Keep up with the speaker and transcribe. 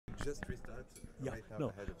just restart Yeah, right now.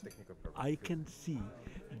 no, I had a technical problem. I Please. can see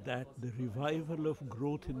that the revival of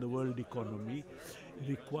growth in the world economy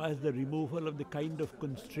requires the removal of the kind of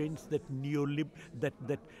constraints that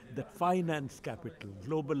that finance capital,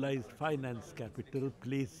 globalized finance capital,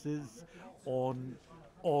 places on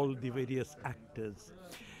all the various actors.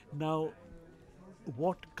 Now,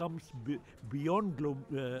 what comes beyond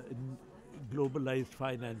globalized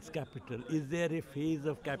finance capital? Is there a phase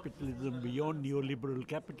of capitalism beyond neoliberal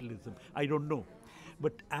capitalism? I don't know.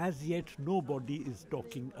 But as yet, nobody is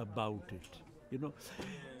talking about it. You know,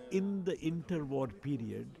 in the interwar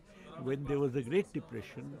period, when there was a Great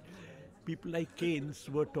Depression, people like Keynes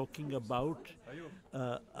were talking about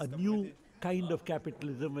a new kind of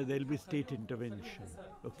capitalism where there'll be state intervention.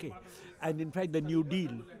 Okay, and in fact, the New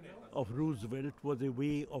Deal of Roosevelt was a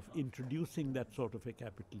way of introducing that sort of a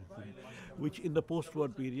capitalism, which in the post-war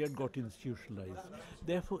period got institutionalized.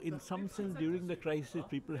 Therefore, in some sense, during the crisis,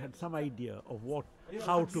 people had some idea of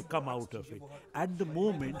how to come out of it. At the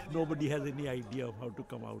moment, nobody has any idea of how to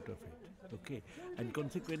come out of it. Okay, and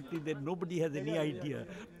consequently, then nobody has any idea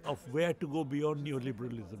of where to go beyond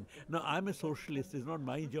neoliberalism. Now, I'm a socialist. It's not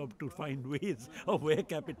my job to find ways of where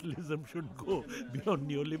capitalism should go beyond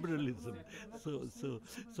neoliberalism.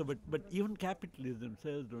 But even capitalists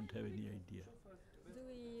themselves don't have any idea.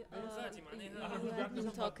 You have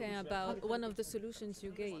been talking about one of the solutions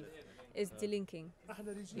you gave is delinking.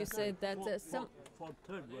 You said that For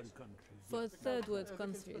third world countries. for third world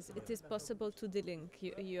countries it is possible to delink.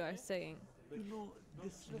 You are saying. You know,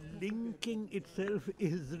 this linking itself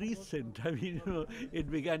is recent. I mean,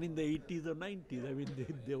 it began in the 80s or 90s. I mean,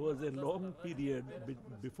 there was a long period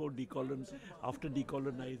before after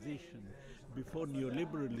decolonization, before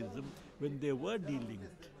neoliberalism, when they were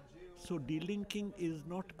delinked. So delinking is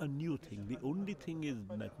not a new thing. The only thing is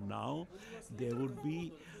that now there would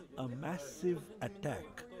be a massive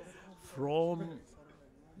attack from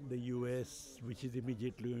the US, which is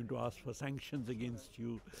immediately going to ask for sanctions against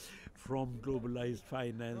you, from globalized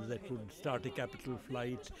finance that would start a capital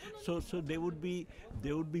flight. So there would be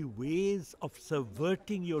ways of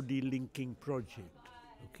subverting your delinking project.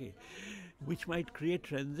 Okay, which might create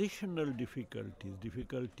transitional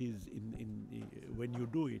difficulties in when you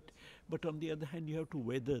do it. But on the other hand, you have to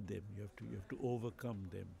weather them. You have to overcome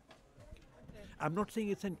them. I'm not saying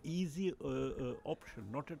it's an easy option,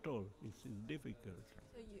 not at all. It's difficult.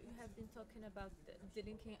 So you have been talking about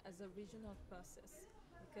delinking as a regional process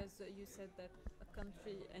because you said that a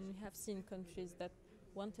country, and you have seen countries that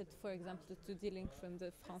wanted, for example, to delink from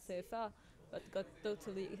the franc CFA, but got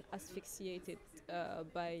totally asphyxiated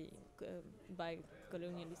by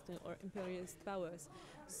colonialist or imperialist powers.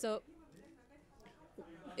 So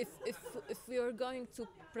if we are going to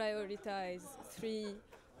prioritize three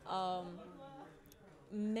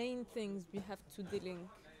main things we have to delink,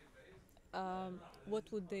 what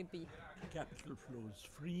would they be? Capital flows,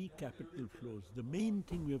 free capital flows. The main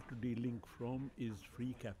thing we have to delink from is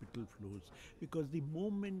free capital flows, because the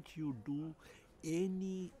moment you do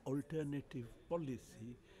any alternative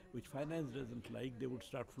policy which finance doesn't like, they would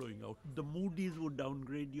start flowing out. The Moody's would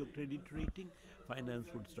downgrade your credit rating, finance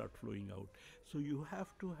would start flowing out. So you have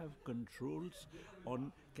to have controls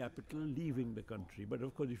on capital leaving the country. But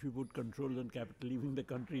of course, if you put controls on capital leaving the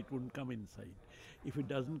country, it wouldn't come inside. If it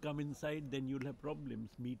doesn't come inside, then you'll have problems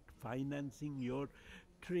meet financing your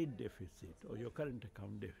trade deficit or your current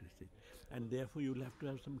account deficit. And therefore, you'll have to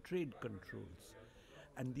have some trade controls.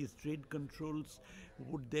 And these trade controls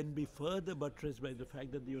would then be further buttressed by the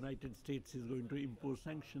fact that the United States is going to impose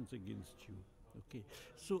sanctions against you. Okay,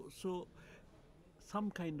 so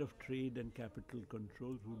some kind of trade and capital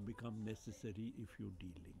controls would become necessary if you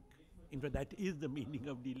delink. In fact, that is the meaning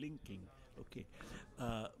of delinking. Okay,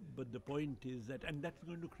 but the point is that, and that's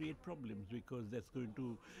going to create problems, because that's going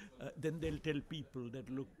to, then they'll tell people that,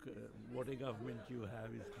 look, what a government you have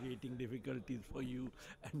is creating difficulties for you,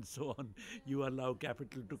 and so on. You allow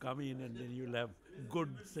capital to come in, and then you'll have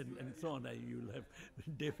goods and so on. You'll have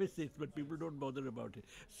deficits, but people don't bother about it.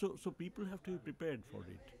 So people have to be prepared for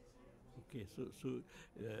it. Okay, so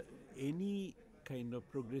any kind of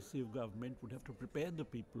progressive government would have to prepare the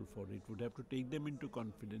people for it, would have to take them into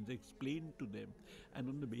confidence, explain to them, and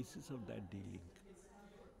on the basis of that dealing.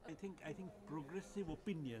 I think progressive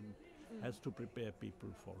opinion has to prepare people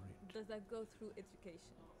for it. Does that go through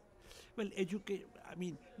education? Well, I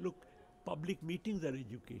mean, look, public meetings are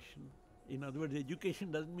education. In other words,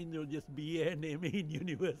 education doesn't mean you'll just BA and MA in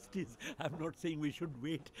universities. I'm not saying we should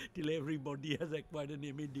wait till everybody has acquired an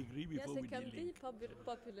MA degree before we Yes, there can delink. be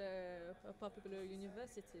popular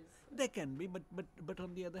universities. There can be, but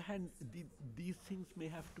on the other hand, these things may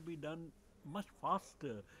have to be done much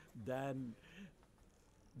faster than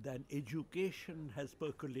then education has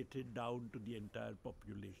percolated down to the entire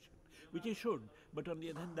population, which it should. But on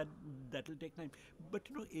the other hand, that will take time. But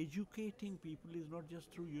educating people is not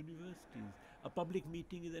just through universities. A public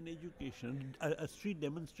meeting is an education. A street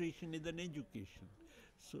demonstration is an education.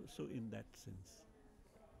 So in that sense.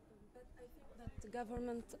 But I think that the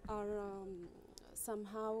government are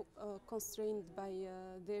somehow constrained by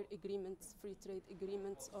their agreements, free trade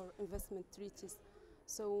agreements or investment treaties.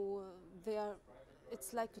 So they are,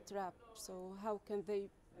 it's like a trap. So how can they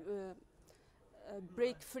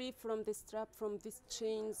break free from this trap, from these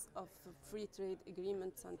chains of free trade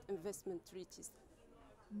agreements and investment treaties?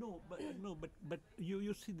 No, but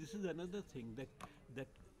you see, this is another thing that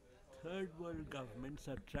third world governments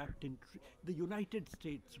are trapped in. The United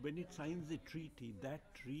States, when it signs a treaty, that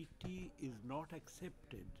treaty is not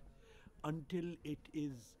accepted until it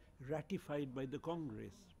is ratified by the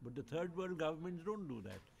Congress. But the third world governments don't do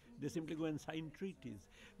that. They simply go and sign treaties.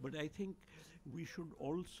 But I think we should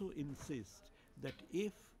also insist that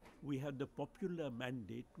if we have the popular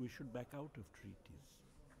mandate, we should back out of treaties.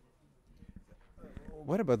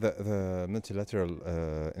 What about the multilateral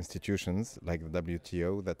institutions like the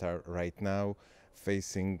WTO that are right now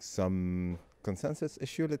facing some consensus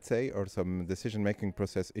issue, let's say, or some decision-making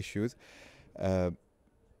process issues?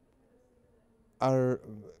 Are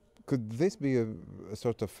Could this be a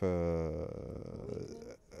sort of a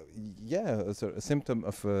symptom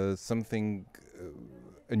of something,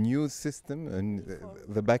 a new system, and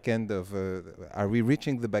the back end of? Are we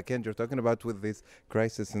reaching the back end you're talking about with this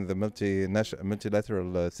crisis in the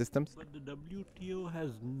multilateral systems? But the WTO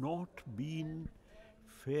has not been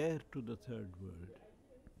fair to the third world.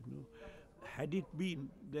 You know, had it been,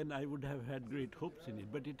 then I would have had great hopes in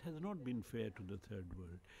it. But it has not been fair to the third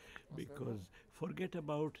world, because forget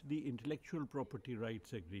about the intellectual property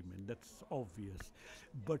rights agreement. That's obvious.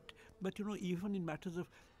 But even in matters of,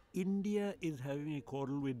 India is having a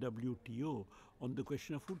quarrel with WTO on the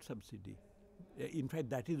question of food subsidy. In fact,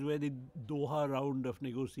 that is where the Doha round of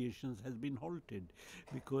negotiations has been halted,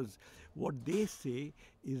 because what they say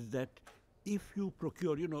is that if you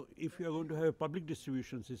procure, if you are going to have a public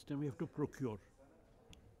distribution system, you have to procure.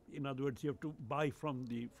 In other words, you have to buy from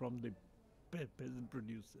the peasant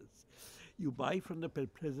producers. You buy from the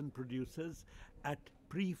peasant producers at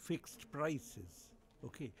prefixed prices.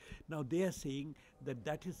 Okay. Now they are saying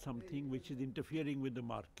that is something which is interfering with the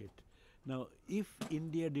market. Now, if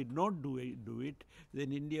India did not do it,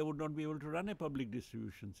 then India would not be able to run a public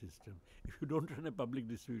distribution system. If you don't run a public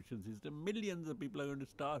distribution system, millions of people are going to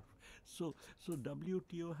starve. So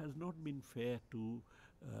WTO has not been fair to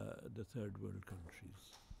the third world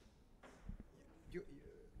countries.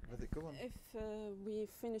 If we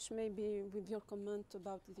finish maybe with your comment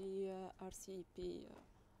about the RCEP,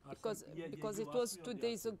 because it was 2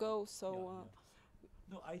 days ago, so.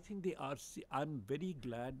 No, I think I'm very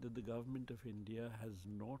glad that the government of India has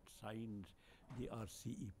not signed the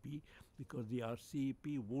RCEP, because the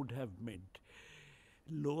RCEP would have meant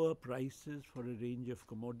lower prices for a range of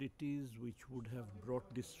commodities, which would have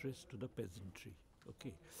brought distress to the peasantry.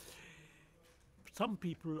 Okay. Some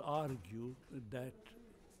people argue that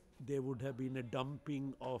there would have been a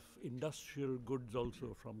dumping of industrial goods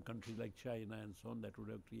also from countries like China and so on, that would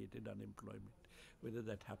have created unemployment. Whether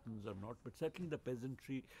that happens or not, but certainly the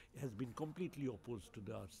peasantry has been completely opposed to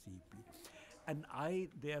the RCEP. And I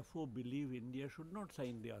therefore believe India should not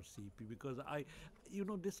sign the RCEP, because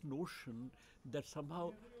this notion that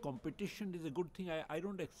somehow competition is a good thing, I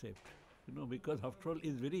don't accept. Because after all,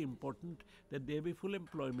 it's very important that there be full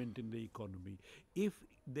employment in the economy. If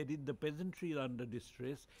the peasantry is under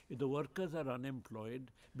distress, if the workers are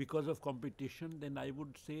unemployed because of competition, then I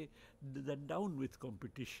would say that down with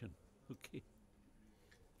competition. Okay.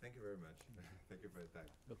 Thank you very much. Thank you for your time.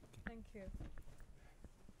 Okay. Thank you.